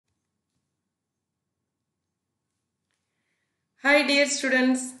Hi dear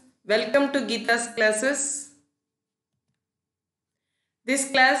students, welcome to Geeta's classes.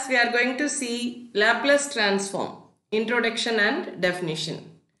 This class we are going to see Laplace Transform, Introduction and Definition.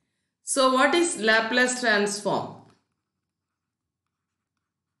 So what is Laplace Transform?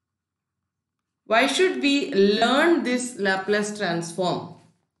 Why should we learn this Laplace Transform?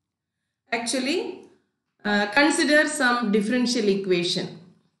 Actually, consider some differential equation.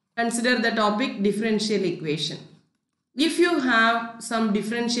 Consider the topic differential equation. If you have some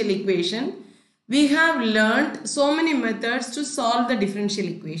differential equation, we have learned so many methods to solve the differential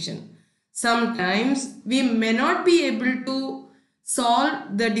equation. Sometimes we may not be able to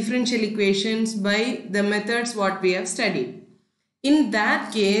solve the differential equations by the methods what we have studied. In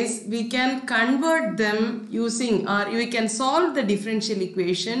that case, we can convert them using, or we can solve the differential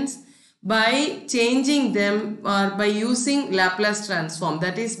equations by changing them or by using Laplace transform,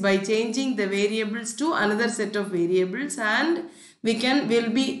 that is by changing the variables to another set of variables, and we can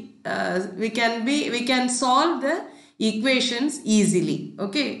solve the equations easily.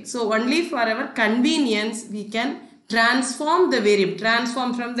 Okay, so only for our convenience we can transform the variable.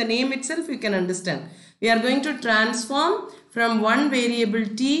 Transform, from the name itself you can understand, we are going to transform from one variable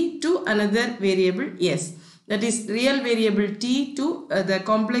t to another variable s. That is real variable t to the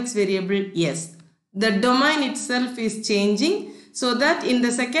complex variable s. The domain itself is changing, so that in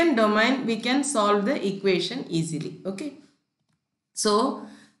the second domain we can solve the equation easily. Okay. So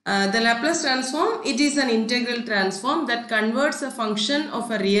the Laplace transform, it is an integral transform that converts a function of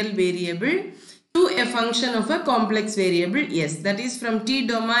a real variable to a function of a complex variable s. That is from t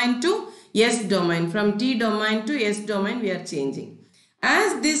domain to s domain. From t domain to s domain we are changing.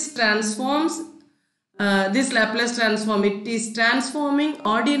 As this transforms, this Laplace transform, it is transforming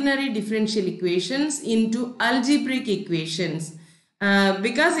ordinary differential equations into algebraic equations.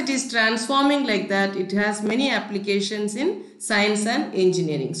 Because it is transforming like that, it has many applications in science and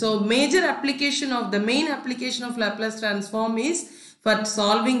engineering. So major application of the main application of Laplace transform is for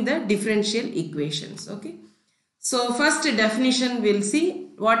solving the differential equations. Okay. So first definition we'll see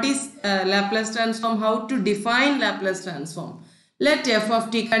what is Laplace transform, how to define Laplace transform. Let f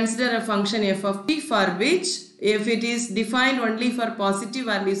of t, consider a function f of t for which, if it is defined only for positive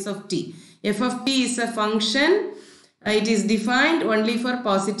values of t, f of t is a function, it is defined only for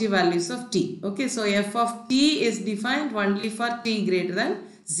positive values of t. Okay, so f of t is defined only for t greater than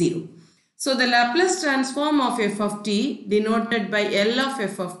 0. So the Laplace transform of f of t, denoted by L of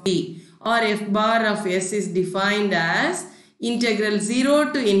f of t or f bar of s, is defined as integral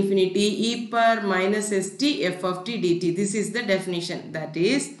 0 to infinity e power minus st f of t dt. This is the definition. That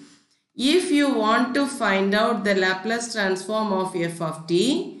is, if you want to find out the Laplace transform of f of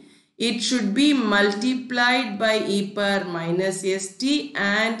t, it should be multiplied by e power minus st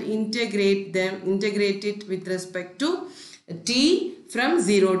and integrate it with respect to t from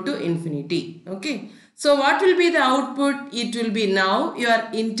 0 to infinity. Okay. So what will be the output? It will be, now you are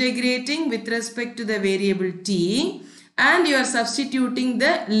integrating with respect to the variable t, and you are substituting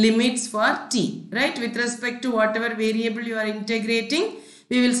the limits for t, right? With respect to whatever variable you are integrating,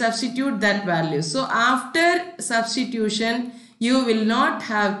 we will substitute that value. So after substitution, you will not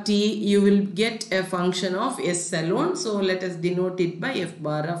have t, you will get a function of s alone. So let us denote it by f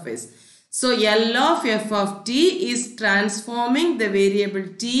bar of s. So L of f of t is transforming the variable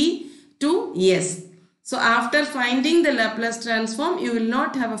t to s. So after finding the Laplace transform, you will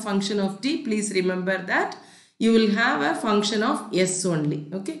not have a function of t. Please remember that. You will have a function of s only.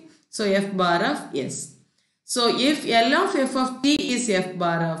 Okay. So f bar of s. So if L of f of t is f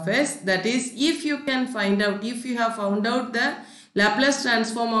bar of s, that is, if you can find out, if you have found out the Laplace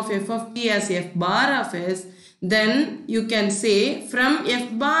transform of f of t as f bar of s, then you can say from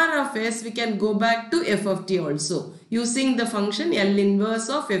f bar of s we can go back to f of t also, using the function L inverse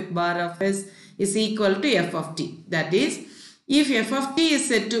of f bar of s is equal to f of t. That is, if f of t is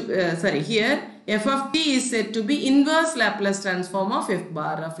said to, here f of t is said to be inverse Laplace transform of f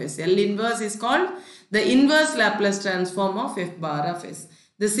bar of s. L inverse is called the inverse Laplace transform of f bar of s.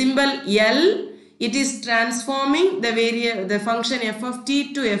 The symbol L, it is transforming the function f of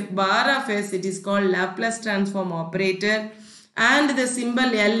t to f bar of s. It is called Laplace transform operator. And the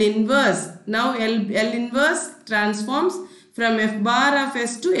symbol L inverse, now L inverse transforms from f bar of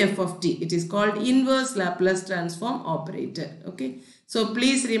s to f of t. It is called inverse Laplace transform operator. Okay. So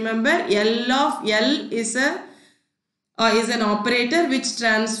please remember, L of L is an operator which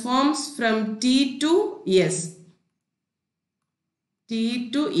transforms from t to s.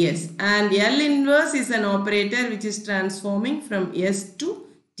 T to s. And L inverse is an operator which is transforming from s to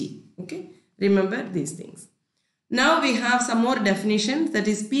t. Okay. Remember these things. Now we have some more definitions, that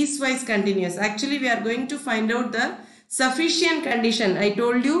is piecewise continuous. Actually we are going to find out the sufficient condition. I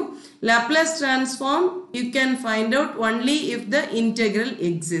told you Laplace transform you can find out only if the integral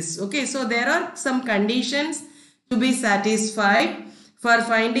exists. Okay, so there are some conditions to be satisfied for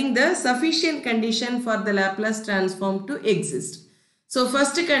finding the sufficient condition for the Laplace transform to exist. So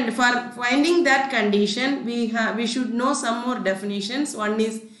first, for finding that condition, we should know some more definitions. One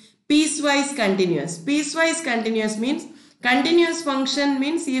is piecewise continuous. Piecewise continuous means continuous function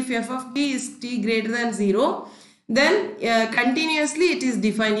means if f of t is t greater than 0, then continuously it is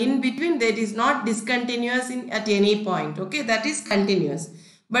defined. In between there is not discontinuous at any point. Okay, that is continuous.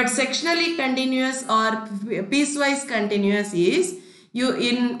 But sectionally continuous or piecewise continuous is you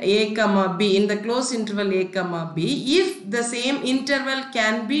in a comma b, in the closed interval a comma b, if the same interval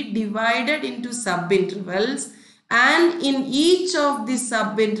can be divided into subintervals and in each of the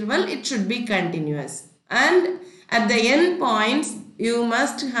subinterval it should be continuous, and at the end points you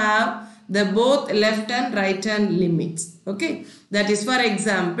must have the both left and right hand limits. Okay, that is, for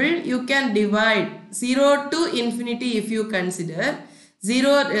example, you can divide 0 to infinity. If you consider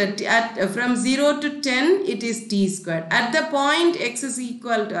 0 from 0 to 10 it is t squared. At the point x is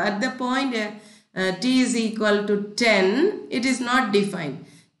equal to, at the point t is equal to 10, it is not defined.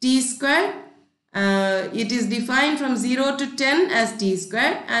 T squared, it is defined from 0 to 10 as t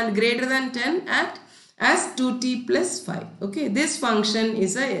squared and greater than 10 as 2t plus 5. Okay, this function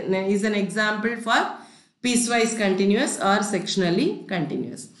is an example for piecewise continuous or sectionally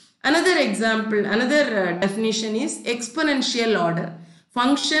continuous. Another example, another definition is exponential order.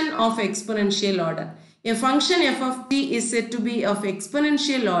 Function of exponential order. A function f of t is said to be of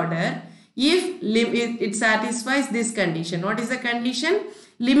exponential order if it satisfies this condition. What is the condition?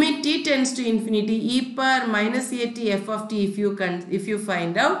 Limit t tends to infinity e power minus at f of t. If you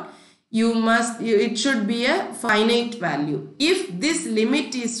find out, it should be a finite value. If this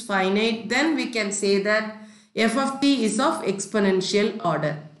limit is finite, then we can say that f of t is of exponential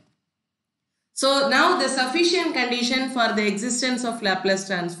order. So now the sufficient condition for the existence of Laplace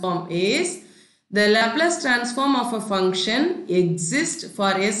transform is the Laplace transform of a function exists for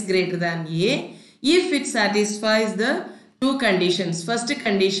s greater than a if it satisfies the two conditions. First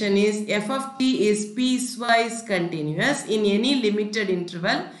condition is f of t is piecewise continuous in any limited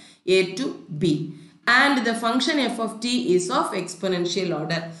interval a to b, and the function f of t is of exponential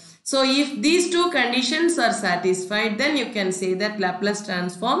order. So if these two conditions are satisfied, then you can say that Laplace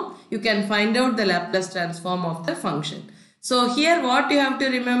transform, you can find out the Laplace transform of the function. So here what you have to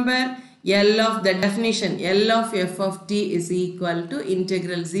remember, L of the definition, L of f of t is equal to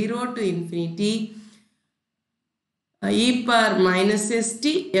integral 0 to infinity e power minus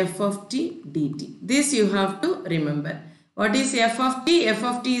st f of t dt. This you have to remember. What is f of t? F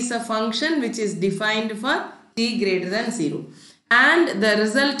of t is a function which is defined for t greater than 0. And the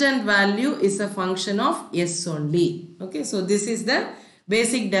resultant value is a function of s only. Okay, so this is the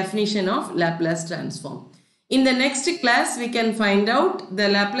basic definition of Laplace transform. In the next class, we can find out the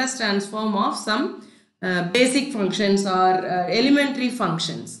Laplace transform of some basic functions or elementary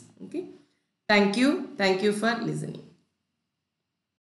functions. Okay, thank you for listening.